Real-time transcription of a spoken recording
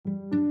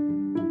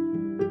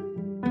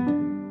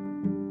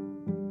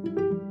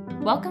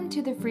Welcome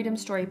to the Freedom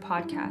Story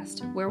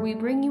podcast, where we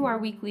bring you our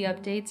weekly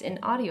updates in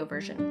audio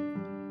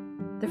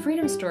version. The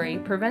Freedom Story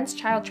prevents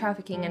child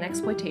trafficking and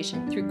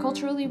exploitation through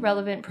culturally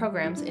relevant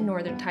programs in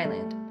northern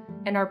Thailand,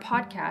 and our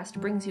podcast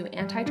brings you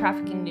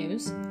anti-trafficking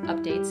news,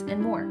 updates, and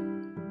more.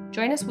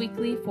 Join us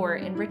weekly for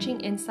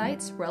enriching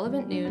insights,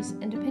 relevant news,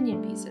 and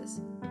opinion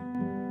pieces.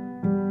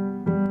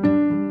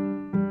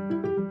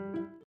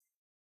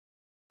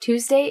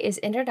 Tuesday is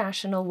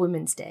International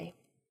Women's Day.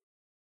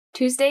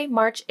 Tuesday,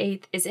 March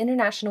 8th is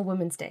International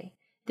Women's Day.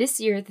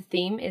 This year, the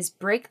theme is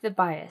Break the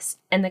Bias,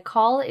 and the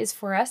call is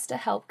for us to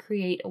help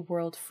create a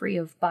world free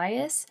of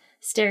bias,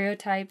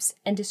 stereotypes,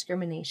 and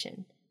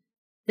discrimination.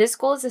 This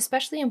goal is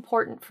especially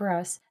important for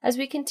us as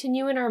we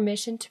continue in our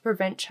mission to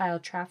prevent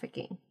child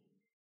trafficking.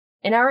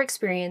 In our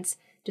experience,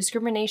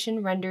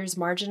 discrimination renders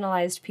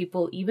marginalized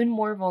people even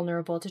more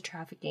vulnerable to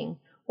trafficking,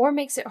 or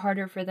makes it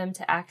harder for them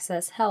to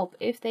access help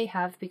if they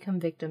have become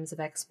victims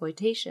of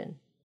exploitation.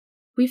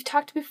 We've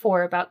talked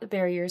before about the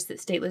barriers that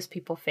stateless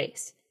people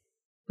face.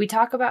 We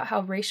talk about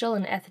how racial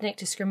and ethnic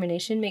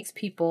discrimination makes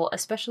people,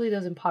 especially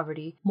those in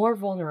poverty, more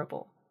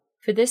vulnerable.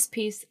 For this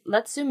piece,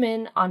 let's zoom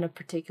in on a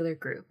particular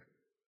group.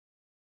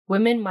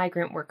 Women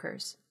migrant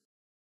workers.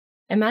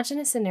 Imagine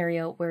a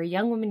scenario where a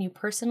young woman you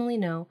personally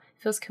know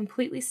feels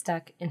completely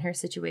stuck in her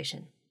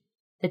situation.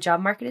 The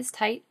job market is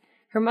tight,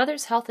 her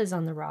mother's health is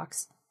on the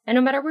rocks, and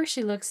no matter where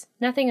she looks,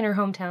 nothing in her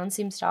hometown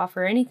seems to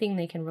offer anything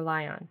they can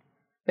rely on.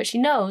 But she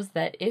knows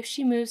that if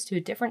she moves to a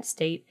different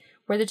state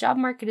where the job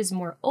market is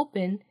more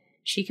open,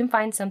 she can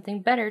find something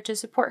better to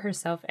support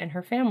herself and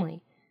her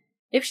family.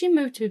 If she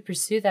moved to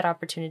pursue that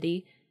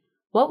opportunity,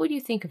 what would you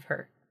think of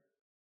her?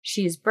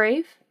 She is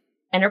brave,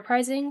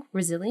 enterprising,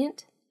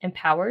 resilient,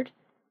 empowered.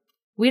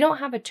 We don't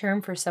have a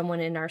term for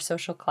someone in our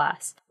social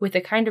class with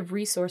the kind of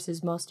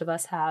resources most of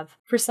us have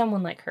for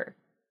someone like her.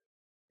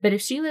 But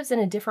if she lives in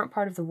a different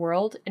part of the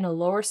world in a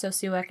lower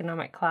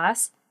socioeconomic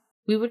class,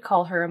 we would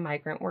call her a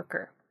migrant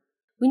worker.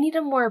 We need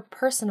a more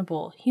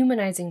personable,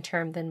 humanizing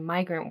term than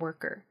migrant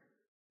worker.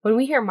 When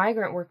we hear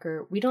migrant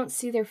worker, we don't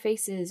see their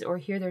faces or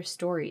hear their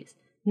stories,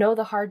 know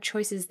the hard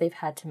choices they've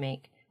had to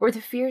make, or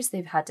the fears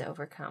they've had to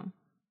overcome.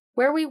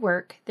 Where we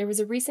work, there was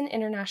a recent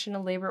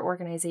International Labor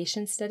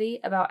Organization study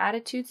about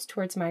attitudes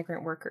towards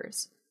migrant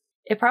workers.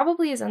 It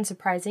probably is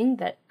unsurprising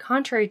that,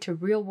 contrary to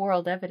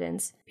real-world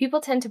evidence,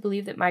 people tend to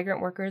believe that migrant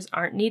workers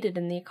aren't needed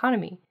in the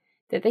economy,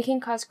 that they can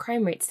cause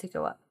crime rates to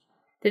go up,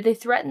 that they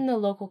threaten the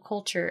local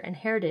culture and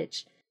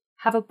heritage,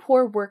 have a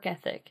poor work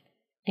ethic,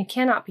 and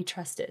cannot be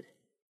trusted.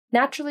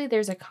 Naturally,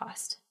 there's a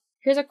cost.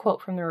 Here's a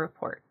quote from the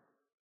report.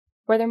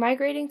 Whether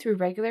migrating through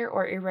regular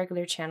or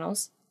irregular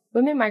channels,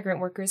 women migrant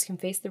workers can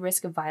face the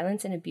risk of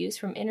violence and abuse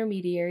from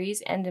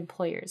intermediaries and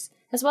employers,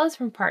 as well as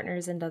from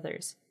partners and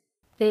others.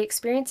 They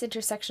experience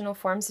intersectional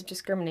forms of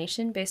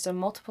discrimination based on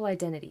multiple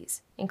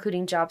identities,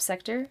 including job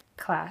sector,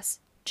 class,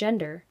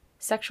 gender,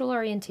 sexual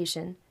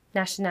orientation,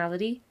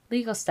 nationality,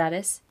 legal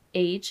status,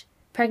 age,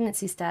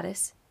 pregnancy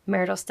status,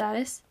 marital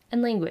status,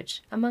 and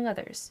language, among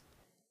others.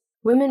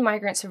 Women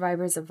migrant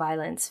survivors of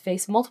violence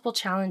face multiple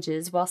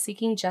challenges while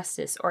seeking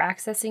justice or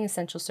accessing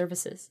essential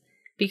services.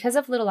 Because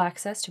of little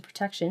access to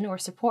protection or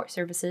support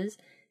services,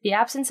 the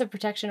absence of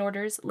protection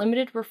orders,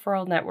 limited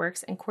referral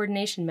networks and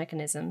coordination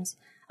mechanisms,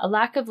 a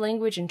lack of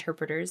language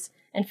interpreters,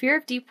 and fear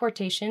of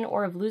deportation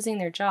or of losing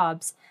their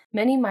jobs,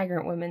 many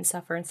migrant women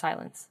suffer in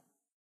silence.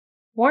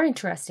 More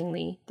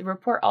interestingly, the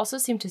report also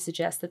seemed to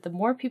suggest that the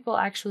more people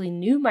actually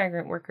knew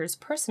migrant workers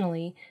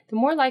personally, the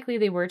more likely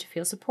they were to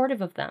feel supportive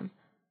of them.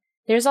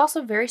 There's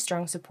also very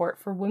strong support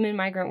for women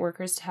migrant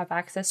workers to have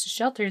access to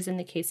shelters in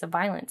the case of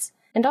violence,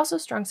 and also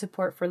strong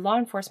support for law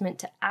enforcement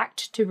to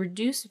act to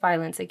reduce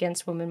violence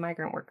against women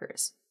migrant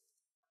workers.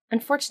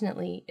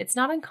 Unfortunately, it's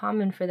not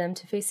uncommon for them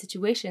to face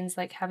situations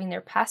like having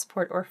their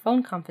passport or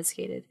phone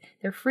confiscated,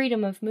 their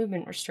freedom of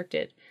movement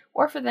restricted,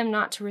 or for them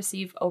not to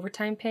receive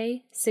overtime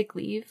pay, sick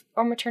leave,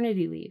 or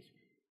maternity leave.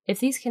 If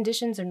these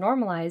conditions are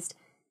normalized,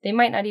 they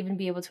might not even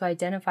be able to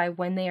identify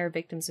when they are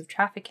victims of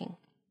trafficking.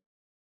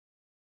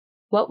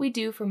 What we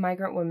do for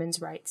migrant women's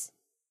rights.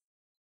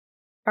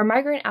 Our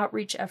migrant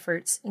outreach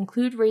efforts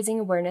include raising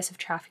awareness of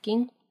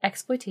trafficking,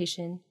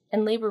 exploitation,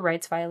 and labor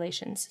rights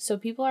violations, so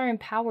people are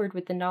empowered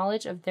with the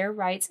knowledge of their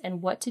rights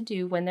and what to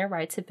do when their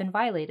rights have been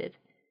violated.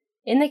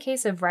 In the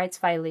case of rights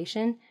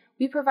violation,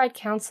 we provide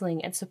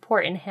counseling and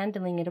support in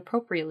handling it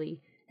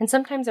appropriately, and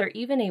sometimes are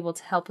even able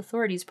to help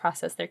authorities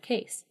process their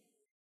case.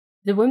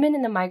 The women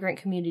in the migrant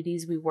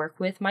communities we work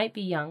with might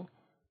be young.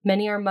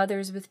 Many are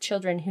mothers with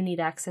children who need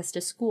access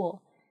to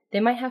school. They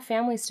might have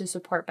families to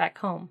support back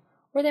home,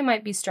 or they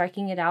might be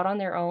striking it out on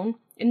their own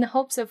in the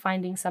hopes of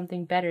finding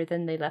something better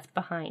than they left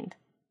behind.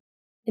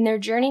 In their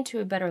journey to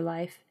a better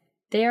life,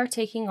 they are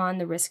taking on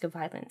the risk of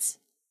violence.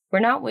 We're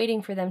not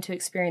waiting for them to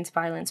experience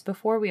violence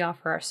before we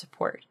offer our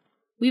support.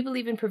 We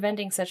believe in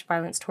preventing such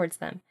violence towards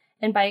them,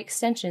 and by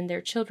extension, their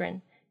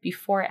children,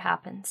 before it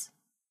happens.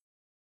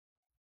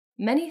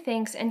 Many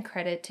thanks and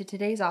credit to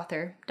today's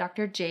author,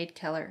 Dr. Jade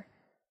Keller.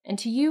 And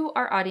to you,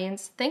 our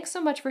audience, thanks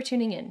so much for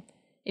tuning in.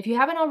 If you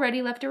haven't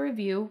already left a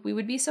review, we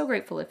would be so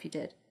grateful if you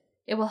did.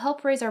 It will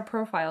help raise our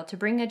profile to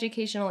bring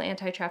educational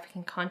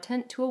anti-trafficking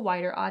content to a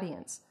wider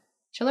audience.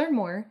 To learn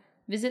more,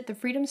 visit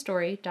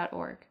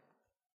thefreedomstory.org.